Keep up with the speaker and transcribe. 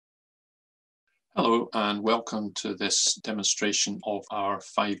Hello and welcome to this demonstration of our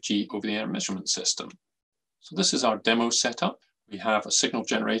 5G over-the-air measurement system. So this is our demo setup. We have a signal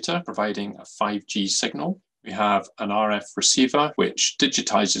generator providing a 5G signal. We have an RF receiver which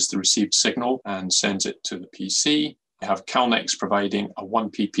digitizes the received signal and sends it to the PC. We have Calnex providing a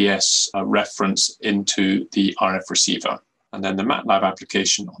 1 PPS reference into the RF receiver. And then the MATLAB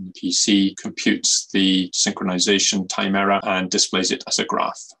application on the PC computes the synchronization time error and displays it as a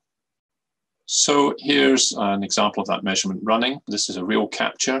graph. So here's an example of that measurement running. This is a real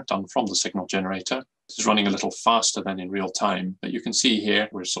capture done from the signal generator. This is running a little faster than in real time, but you can see here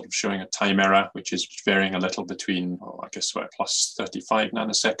we're sort of showing a time error which is varying a little between, I guess we're plus 35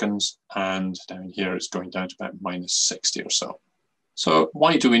 nanoseconds, and down here it's going down to about minus 60 or so. So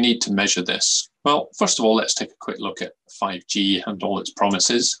why do we need to measure this? Well, first of all, let's take a quick look at 5G and all its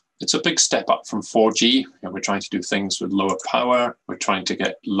promises. It's a big step up from 4G. We're trying to do things with lower power. We're trying to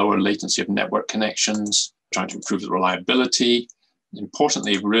get lower latency of network connections, trying to improve the reliability.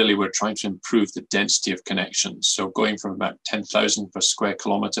 Importantly, really, we're trying to improve the density of connections. So going from about 10,000 per square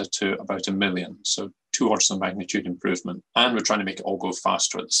kilometer to about 1 million. So 2 orders of magnitude improvement. And we're trying to make it all go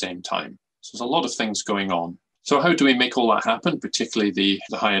faster at the same time. So there's a lot of things going on. So how do we make all that happen, particularly the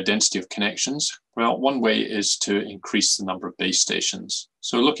higher density of connections? Well, one way is to increase the number of base stations.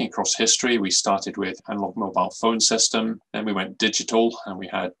 So looking across history, we started with analog mobile phone system, then we went digital and we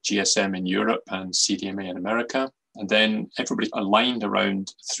had GSM in Europe and CDMA in America. And then everybody aligned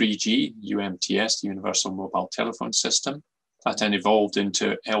around 3G, UMTS, the Universal Mobile Telephone System. That then evolved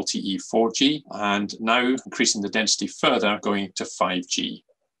into LTE 4G and now increasing the density further, going to 5G.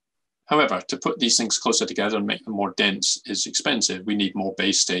 However, to put these things closer together and make them more dense is expensive. We need more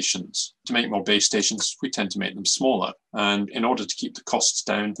base stations. To make more base stations, we tend to make them smaller. And in order to keep the costs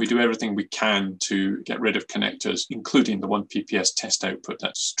down, we do everything we can to get rid of connectors, including the 1 PPS test output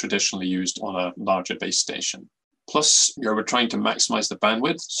that's traditionally used on a larger base station. Plus, we're trying to maximize the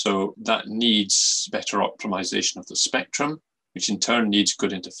bandwidth, so that needs better optimization of the spectrum, which in turn needs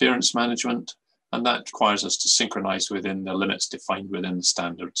good interference management, and that requires us to synchronize within the limits defined within the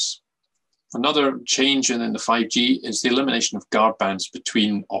standards. Another change in the 5G is the elimination of guard bands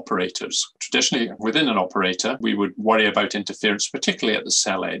between operators. Traditionally, within an operator, we would worry about interference, particularly at the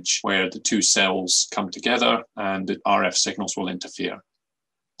cell edge, where the two cells come together and the RF signals will interfere.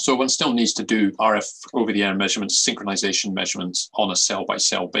 So one still needs to do RF over-the-air measurements, synchronization measurements on a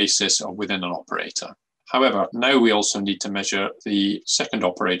cell-by-cell basis or within an operator. However, now we also need to measure the second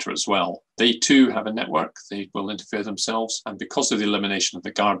operator as well. They too have a network, they will interfere themselves, and because of the elimination of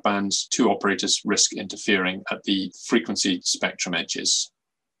the guard bands, two operators risk interfering at the frequency spectrum edges.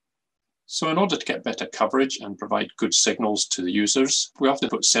 So in order to get better coverage and provide good signals to the users, we often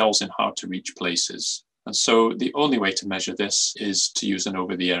put cells in hard-to-reach places. And so the only way to measure this is to use an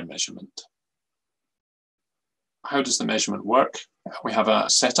over-the-air measurement. How does the measurement work? We have a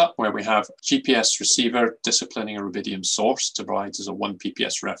setup where we have GPS receiver disciplining a rubidium source to provide us a 1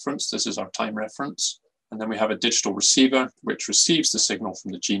 PPS reference. This is our time reference. And then we have a digital receiver which receives the signal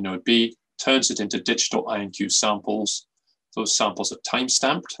from the G node B, turns it into digital INQ samples. Those samples are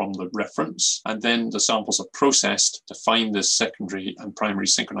time-stamped from the reference, and then the samples are processed to find the secondary and primary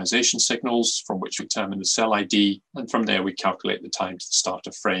synchronization signals, from which we determine the cell ID, and from there we calculate the time to the start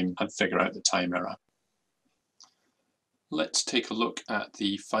of frame and figure out the time error. Let's take a look at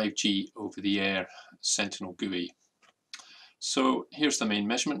the 5G over-the-air Sentinel GUI. So here's the main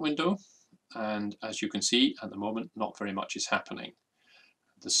measurement window, and as you can see at the moment not very much is happening.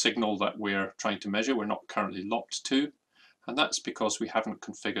 The signal that we're trying to measure we're not currently locked to, and that's because we haven't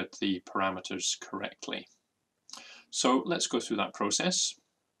configured the parameters correctly. So let's go through that process.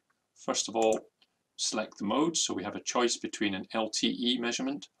 First of all, select the mode, so we have a choice between an LTE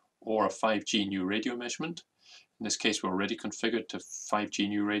measurement or a 5G new radio measurement. In this case, we're already configured to 5G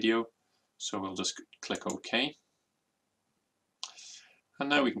new radio, so we'll just click OK. And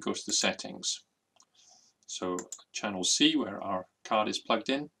now we can go to the settings. So channel C, where our card is plugged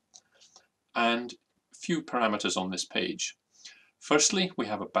in, and a few parameters on this page. Firstly, we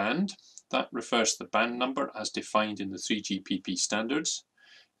have a band. That refers to the band number as defined in the 3GPP standards.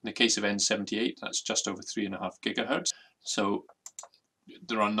 In the case of N78, that's just over 3.5 gigahertz. So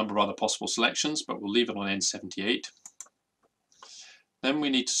there are a number of other possible selections, but we'll leave it on N78. Then we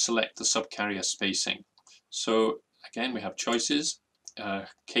need to select the subcarrier spacing. So again, we have choices.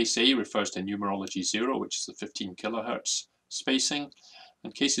 Case A refers to numerology 0, which is the 15 kilohertz spacing,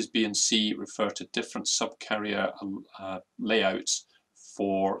 and cases B and C refer to different subcarrier layouts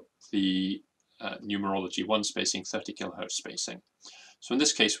for the numerology 1 spacing, 30 kilohertz spacing. So in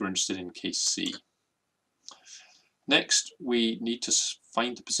this case, we're interested in case C. Next, we need to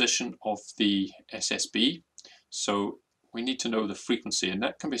find the position of the SSB. So we need to know the frequency, and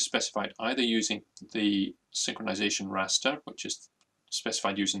that can be specified either using the synchronization raster, which is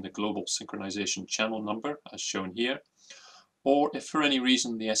specified using the global synchronization channel number as shown here, or if for any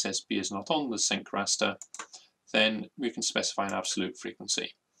reason the SSB is not on the sync raster, then we can specify an absolute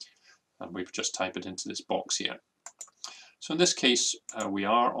frequency, and we've just typed it into this box here. So in this case we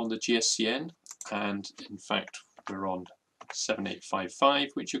are on the GSCN, and in fact we're on 7855,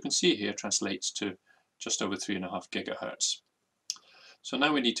 which you can see here translates to just over 3.5 gigahertz. So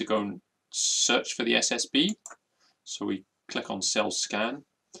now we need to go and search for the SSB. So we click on cell scan,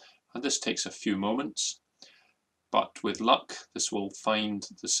 and this takes a few moments, but with luck this will find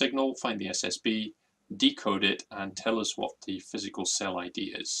the signal, find the SSB, decode it, and tell us what the physical cell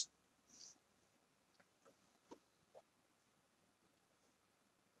ID is.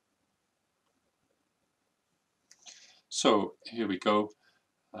 So here we go.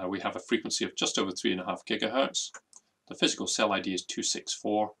 We have a frequency of just over 3.5 gigahertz. The physical cell ID is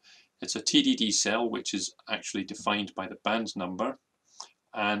 264. It's a TDD cell, which is actually defined by the band number,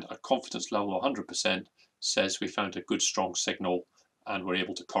 and a confidence level of 100% says we found a good strong signal and we're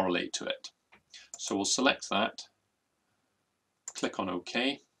able to correlate to it. So we'll select that, click on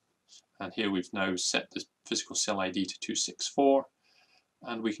OK, and here we've now set the physical cell ID to 264,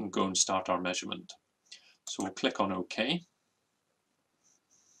 and we can go and start our measurement. So we'll click on OK.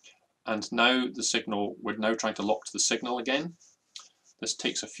 And now the signal, we're now trying to lock to the signal again. This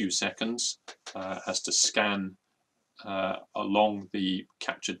takes a few seconds, has to scan along the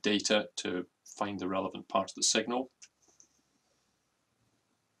captured data to find the relevant part of the signal.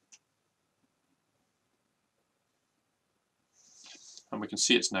 And we can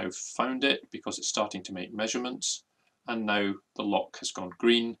see it's now found it because it's starting to make measurements, and now the lock has gone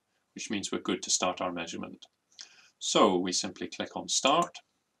green, which means we're good to start our measurement. So we simply click on Start,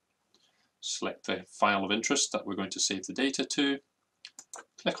 select the file of interest that we're going to save the data to,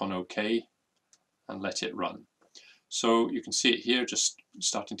 click on OK, and let it run. So you can see it here just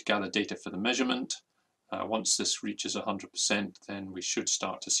starting to gather data for the measurement. Once this reaches 100%, then we should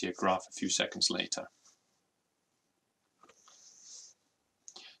start to see a graph a few seconds later.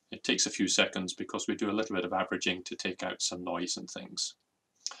 It takes a few seconds because we do a little bit of averaging to take out some noise and things.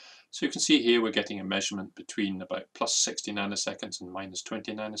 So you can see here we're getting a measurement between about plus 60 nanoseconds and minus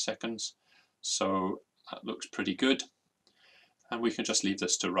 20 nanoseconds. So that looks pretty good. And we can just leave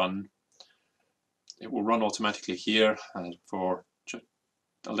this to run. It will run automatically here for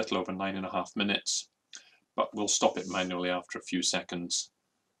a little over 9.5 minutes, but we'll stop it manually after a few seconds.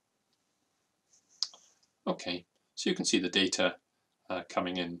 Okay, so you can see the data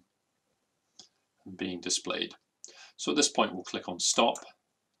coming in and being displayed. So at this point we'll click on Stop,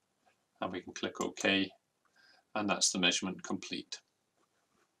 and we can click OK, and that's the measurement complete.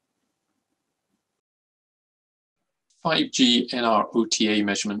 5G in our OTA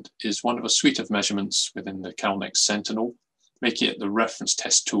measurement is one of a suite of measurements within the Calnex Sentinel, making it the reference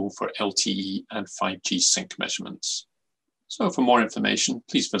test tool for LTE and 5G sync measurements. So for more information,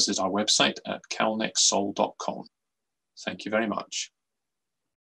 please visit our website at calnexsol.com. Thank you very much.